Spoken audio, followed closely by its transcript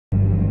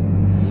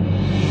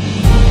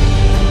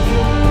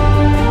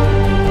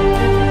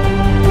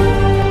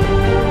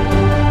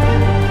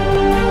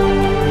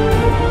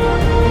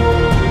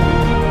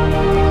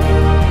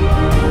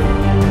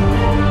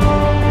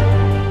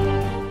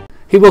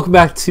Hey, welcome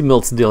back to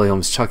Milton Daily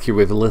Homes. Chuck here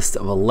with a list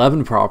of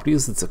 11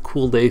 properties. It's a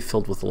cool day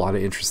filled with a lot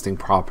of interesting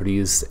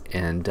properties,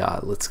 and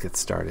let's get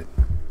started.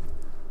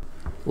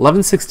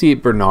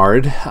 1168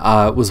 Barnard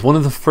was one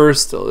of the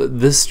first.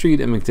 This street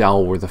and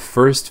McDowell were the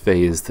first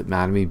phase that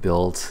Mattamy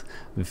built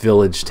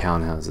Village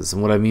Townhouses.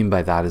 And what I mean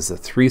by that is a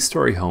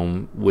 3-story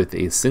home with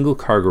a single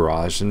car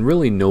garage and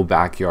really no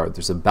backyard.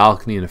 There's a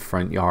balcony and a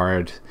front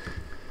yard.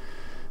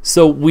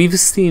 So we've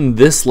seen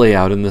this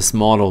layout and this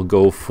model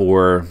go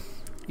for,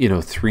 you know,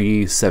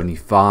 $375,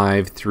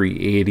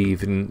 $380,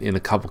 even in a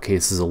couple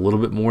cases a little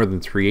bit more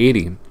than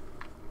 $380.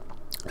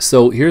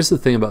 So here's the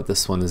thing about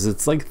this one is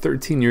it's like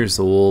 13 years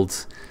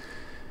old.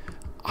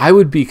 I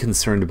would be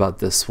concerned about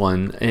this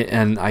one,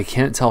 and I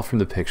can't tell from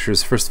the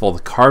pictures. First of all,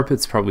 the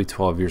carpet's probably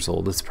 12 years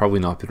old. It's probably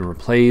not been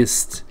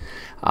replaced.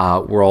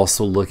 We're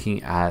also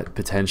looking at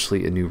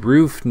potentially a new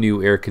roof,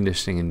 new air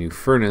conditioning, and new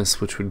furnace,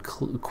 which would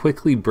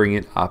quickly bring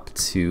it up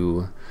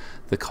to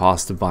the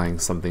cost of buying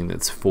something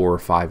that's 4 or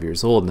 5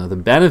 years old. Now, the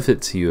benefit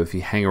to you if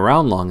you hang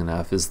around long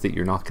enough is that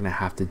you're not going to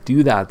have to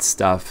do that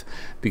stuff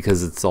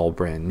because it's all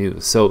brand new.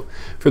 So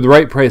for the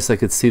right price, I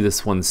could see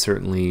this one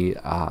certainly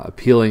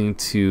appealing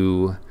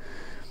to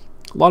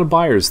a lot of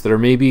buyers that are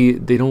maybe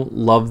they don't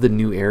love the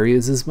new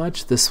areas as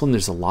much. This one,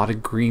 there's a lot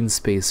of green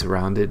space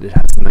around it. It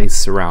has nice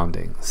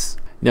surroundings.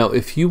 Now,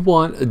 if you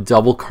want a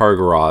double car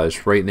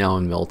garage right now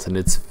in Milton,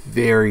 it's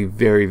very,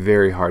 very,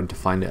 very hard to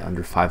find it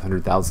under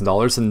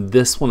 $500,000. And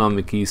this one on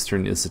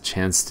McEastern is a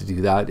chance to do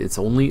that. It's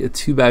only a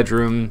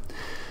 2-bedroom,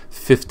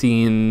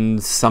 15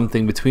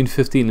 something, between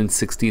 15 and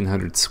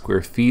 1600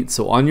 square feet.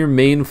 So on your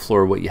main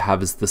floor, what you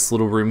have is this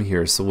little room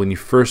here. So when you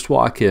first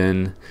walk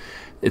in,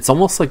 it's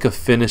almost like a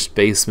finished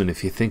basement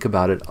if you think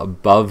about it,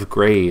 above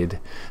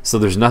grade. So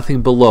there's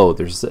nothing below.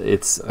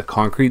 It's a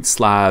concrete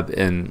slab,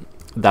 and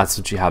that's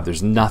what you have.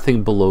 There's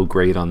nothing below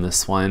grade on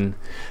this one.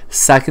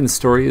 Second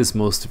story is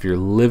most of your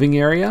living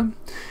area,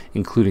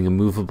 including a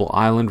movable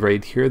island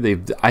right here.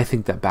 I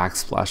think that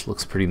backsplash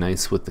looks pretty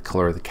nice with the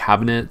color of the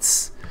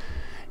cabinets.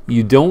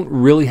 You don't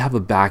really have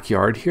a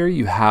backyard here.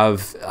 You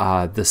have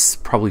this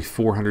probably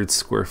 400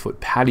 square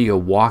foot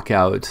patio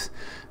walkout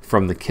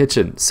from the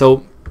kitchen.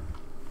 So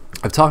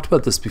I've talked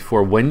about this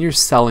before. When you're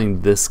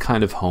selling this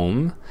kind of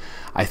home,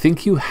 I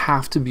think you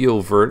have to be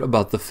overt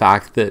about the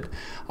fact that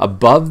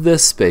above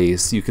this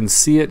space, you can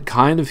see it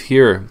kind of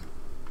here,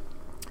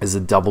 is a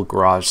double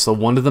garage. So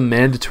one of the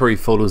mandatory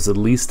photos, at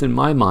least in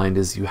my mind,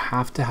 is you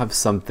have to have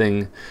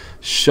something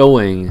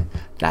showing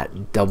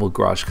that double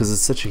garage, because it's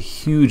such a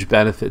huge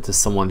benefit to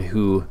someone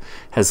who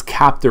has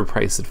capped their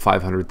price at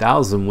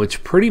 $500,000,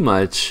 which pretty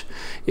much,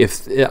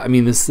 I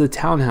mean, this is a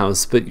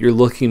townhouse, but you're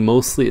looking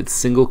mostly at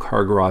single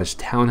car garage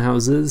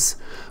townhouses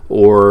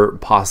or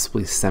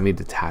possibly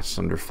semi-detached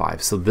under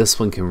 5. So this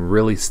one can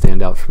really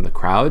stand out from the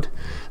crowd.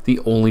 The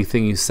only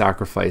thing you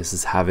sacrifice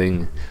is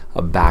having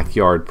a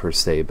backyard per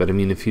se. But I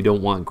mean, if you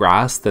don't want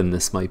grass, then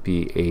this might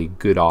be a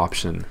good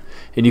option.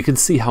 And you can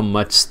see how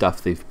much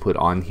stuff they've put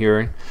on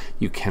here.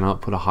 You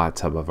cannot put a hot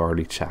tub, I've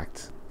already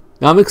checked.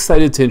 Now I'm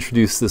excited to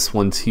introduce this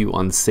one to you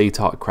on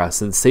Saytalk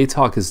Crescent.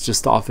 Saytalk is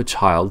just off of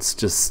Childs,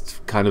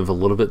 just kind of a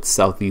little bit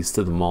southeast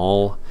of the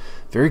mall.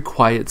 Very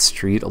quiet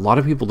street. A lot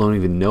of people don't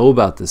even know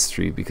about this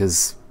street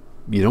because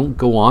you don't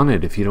go on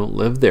it if you don't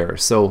live there.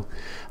 So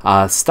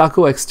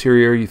stucco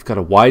exterior, you've got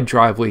a wide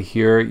driveway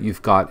here,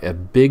 you've got a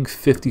big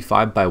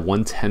 55 by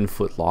 110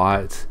 foot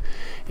lot,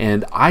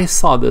 and I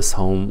saw this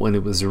home when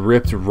it was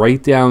ripped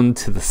right down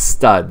to the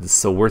studs.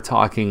 So we're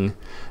talking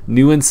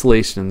new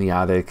insulation in the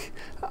attic,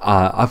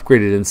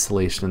 upgraded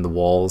insulation in the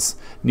walls,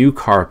 new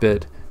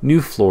carpet, new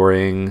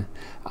flooring,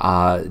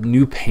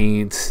 new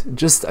paint,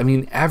 just, I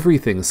mean,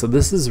 everything. So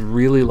this is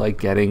really like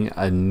getting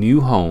a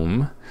new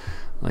home.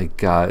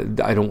 Like, I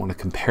don't want to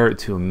compare it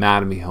to a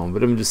Mattamy home,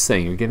 but I'm just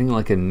saying you're getting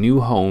like a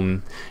new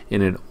home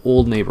in an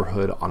old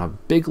neighborhood on a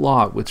big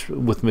lot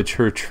with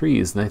mature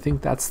trees. And I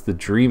think that's the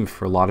dream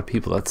for a lot of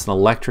people. That's an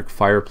electric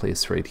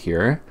fireplace right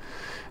here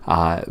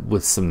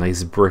with some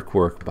nice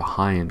brickwork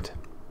behind.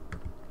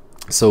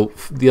 So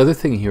the other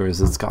thing here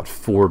is it's got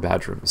 4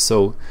 bedrooms.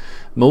 So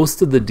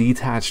most of the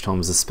detached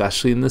homes,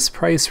 especially in this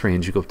price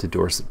range, you go up to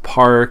Dorset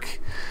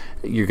Park,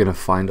 you're going to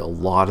find a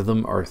lot of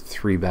them are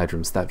 3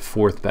 bedrooms. That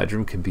 4th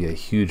bedroom can be a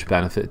huge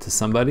benefit to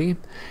somebody,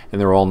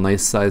 and they're all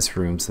nice sized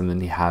rooms. And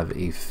then you have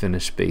a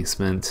finished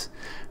basement.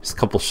 There's a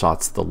couple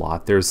shots of the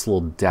lot. There's a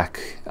little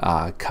deck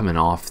coming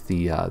off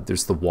the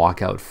there's the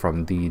walkout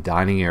from the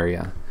dining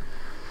area.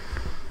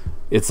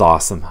 It's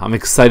awesome. I'm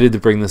excited to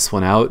bring this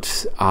one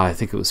out. I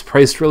think it was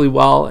priced really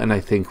well, and I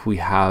think we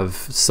have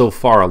so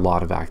far a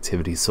lot of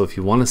activity. So if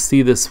you want to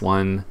see this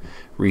one,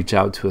 reach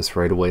out to us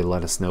right away.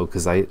 Let us know,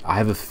 because I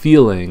have a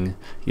feeling,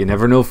 you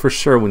never know for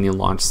sure when you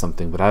launch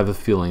something, but I have a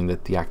feeling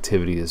that the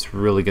activity is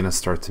really going to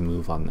start to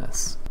move on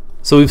this.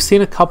 So we've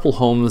seen a couple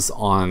homes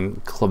on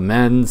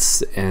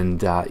Clements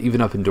and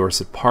even up in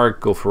Dorset Park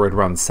go for right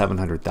around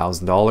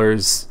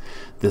 $700,000.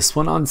 This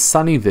one on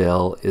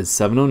Sunnyvale is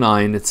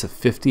 $709. It's a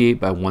 58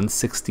 by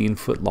 116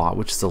 foot lot,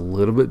 which is a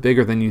little bit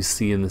bigger than you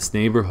see in this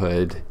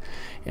neighborhood.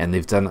 and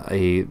they've done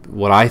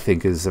what I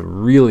think is a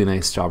really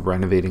nice job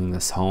renovating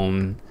this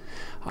home.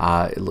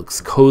 It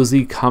looks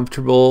cozy,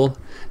 comfortable.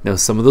 Now,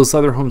 some of those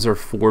other homes are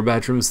 4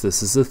 bedrooms.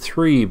 This is a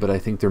 3, but I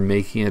think they're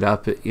making it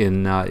up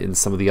in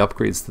some of the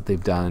upgrades that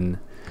they've done.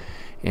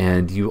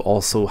 And you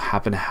also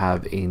happen to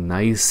have a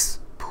nice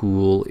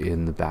pool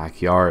in the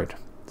backyard.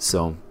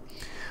 So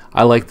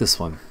I like this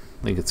one.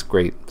 I think it's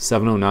great.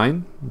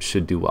 709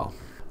 should do well.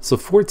 So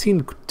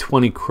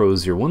 1420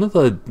 Crozier, one of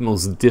the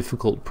most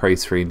difficult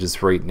price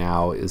ranges right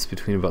now is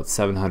between about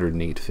 700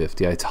 and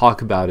 850. I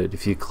talk about it.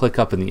 If you click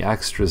up in the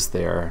extras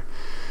there,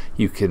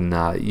 you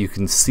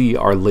can see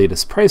our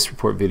latest price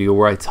report video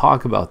where I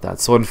talk about that.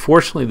 So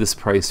unfortunately, this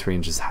price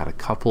range has had a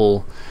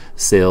couple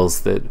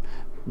sales that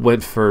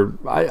went for,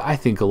 I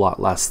think, a lot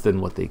less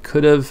than what they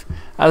could have.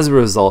 As a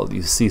result,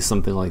 you see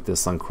something like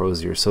this on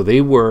Crozier. So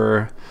they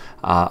were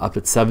up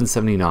at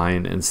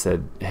 779 and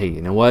said, hey,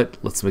 you know what?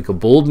 Let's make a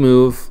bold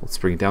move. Let's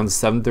bring it down to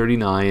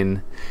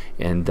 739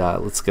 and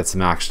let's get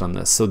some action on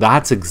this. So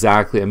that's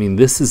exactly, I mean,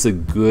 this is a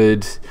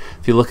good,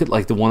 if you look at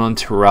like the one on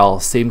Terrell,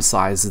 same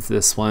size as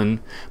this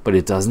one, but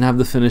it doesn't have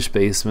the finished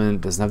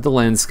basement, doesn't have the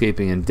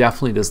landscaping, and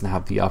definitely doesn't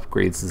have the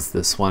upgrades as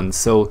this one.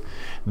 So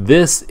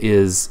this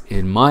is,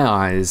 in my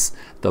eyes,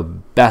 the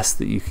best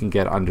that you can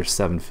get under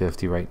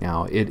 750 right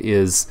now. It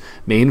is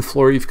main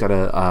floor. You've got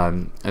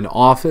an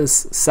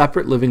office,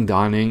 separate living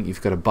dining.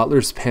 You've got a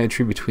butler's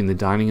pantry between the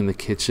dining and the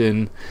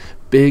kitchen.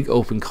 Big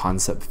open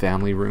concept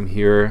family room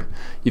here.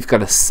 You've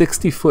got a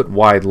 60-foot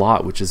wide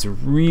lot, which is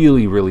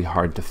really, really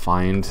hard to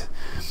find.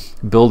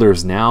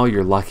 Builders now,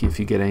 you're lucky if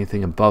you get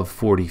anything above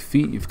 40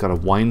 feet. You've got a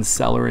wine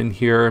cellar in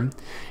here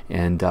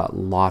and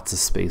lots of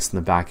space in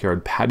the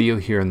backyard. Patio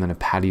here, and then a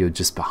patio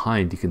just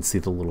behind. You can see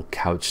the little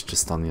couch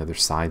just on the other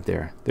side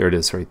there. There it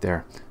is right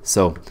there.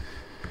 So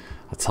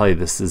I'll tell you,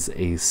 this is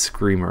a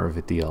screamer of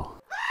a deal.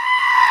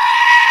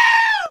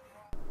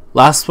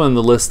 Last one on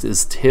the list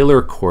is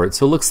Taylor Court.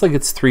 So it looks like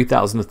it's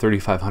 3,000 to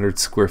 3,500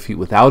 square feet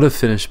without a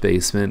finished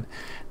basement.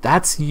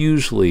 That's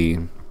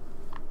usually,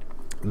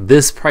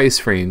 this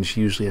price range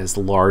usually has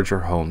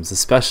larger homes,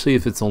 especially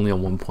if it's only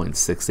on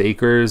 1.6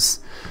 acres.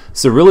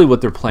 So really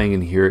what they're playing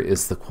in here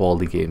is the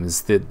quality game,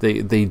 is that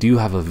they do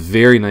have a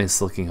very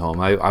nice looking home.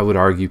 I would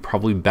argue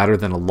probably better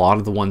than a lot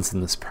of the ones in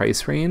this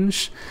price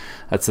range.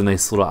 That's a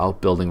nice little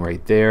outbuilding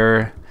right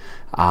there.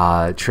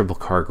 Triple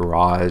car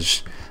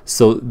garage.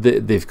 So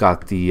they've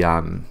got the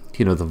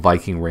you know, the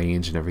Viking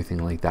range and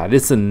everything like that.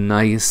 It's a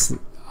nice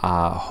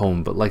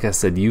home, but like I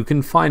said, you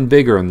can find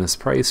bigger in this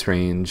price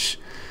range.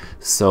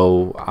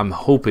 So I'm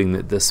hoping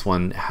that this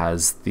one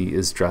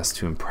is dressed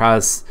to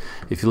impress.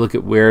 If you look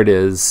at where it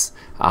is,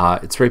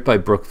 it's right by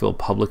Brookville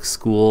Public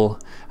School.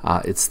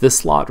 It's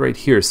this lot right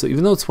here. So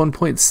even though it's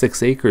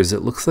 1.6 acres,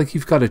 it looks like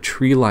you've got a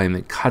tree line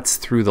that cuts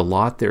through the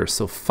lot there.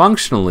 So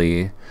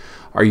functionally,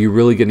 are you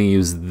really going to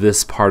use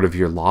this part of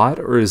your lot,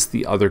 or is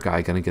the other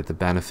guy going to get the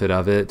benefit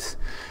of it?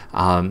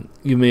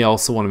 You may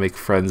also want to make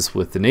friends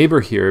with the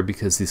neighbor here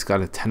because he's got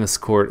a tennis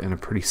court and a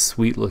pretty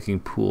sweet looking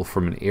pool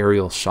from an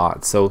aerial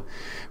shot. So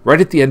right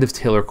at the end of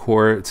Taylor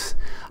Court,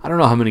 I don't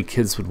know how many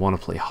kids would want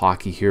to play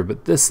hockey here,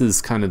 but this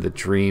is kind of the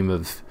dream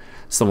of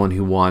someone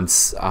who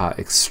wants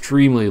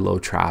extremely low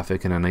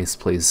traffic and a nice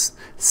place,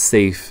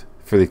 safe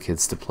for the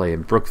kids to play.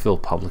 And Brookville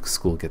Public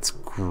School gets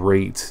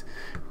great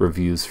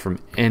reviews from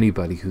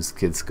anybody whose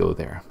kids go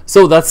there.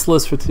 So that's the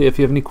list for today. If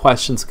you have any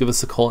questions, give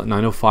us a call at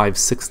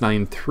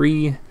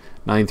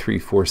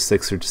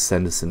 905-693-9346 or just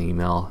send us an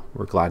email.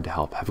 We're glad to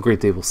help. Have a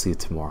great day. We'll see you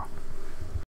tomorrow.